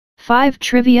5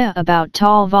 Trivia about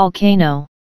Taal Volcano.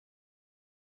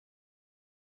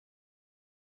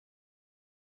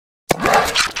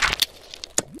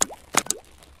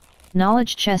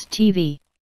 Knowledge Chest TV.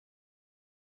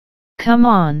 Come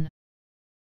on.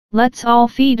 Let's all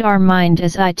feed our mind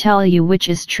as I tell you which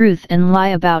is truth and lie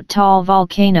about Taal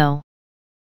Volcano.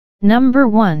 Number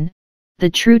 1. The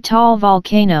true Taal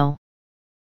Volcano.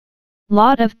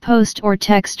 Lot of post or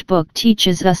textbook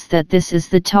teaches us that this is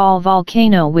the Taal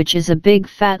Volcano, which is a big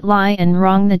fat lie and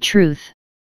wrong the truth.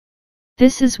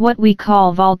 This is what we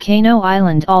call Volcano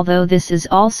Island, although this is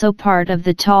also part of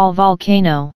the Taal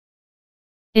Volcano.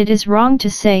 It is wrong to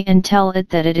say and tell it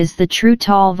that it is the true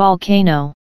Taal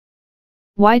Volcano.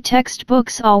 Why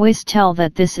textbooks always tell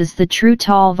that this is the true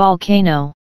Taal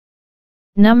Volcano?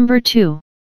 Number 2.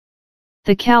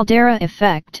 The caldera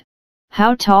effect.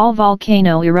 How Taal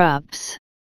Volcano erupts.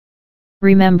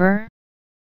 Remember?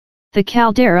 The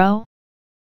caldera?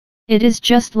 It is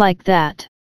just like that.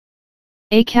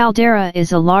 A caldera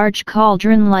is a large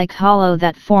cauldron-like hollow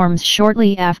that forms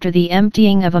shortly after the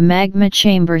emptying of a magma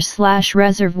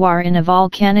chamber/reservoir in a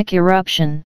volcanic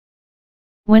eruption.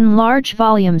 When large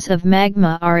volumes of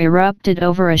magma are erupted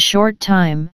over a short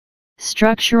time,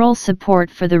 structural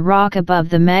support for the rock above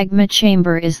the magma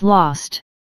chamber is lost.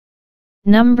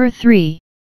 Number 3.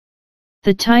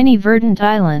 The tiny verdant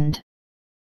island.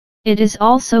 It is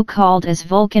also called as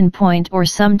Vulcan Point or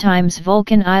sometimes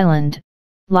Vulcan Island,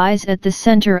 lies at the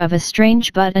center of a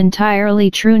strange but entirely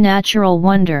true natural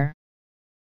wonder.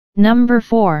 Number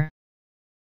 4.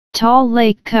 Taal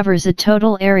Lake covers a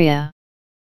total area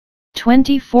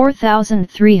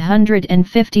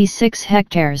 24,356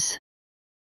 hectares.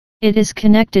 It is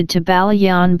connected to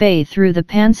Balayan Bay through the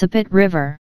Pansapit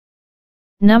River.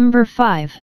 Number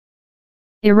 5.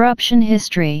 Eruption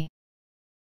history.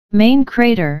 Main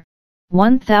crater,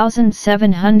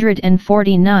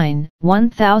 1749,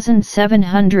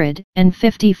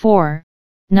 1754,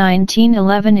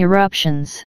 1911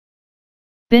 eruptions.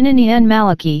 Binanian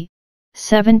Malaki,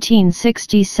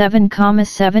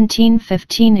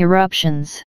 1767-1715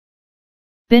 eruptions.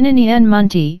 Binanian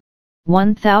Munti,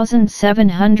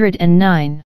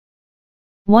 1709.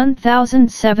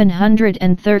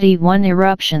 1731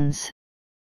 eruptions.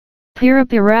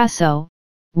 Pirapiraso,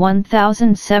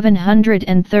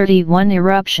 1731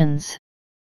 eruptions.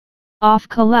 Off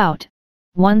Kalaut,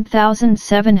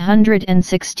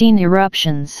 1716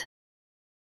 eruptions.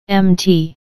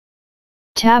 Mt.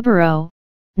 Tabaro,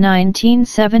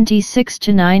 1976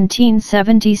 to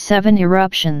 1977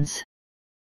 eruptions.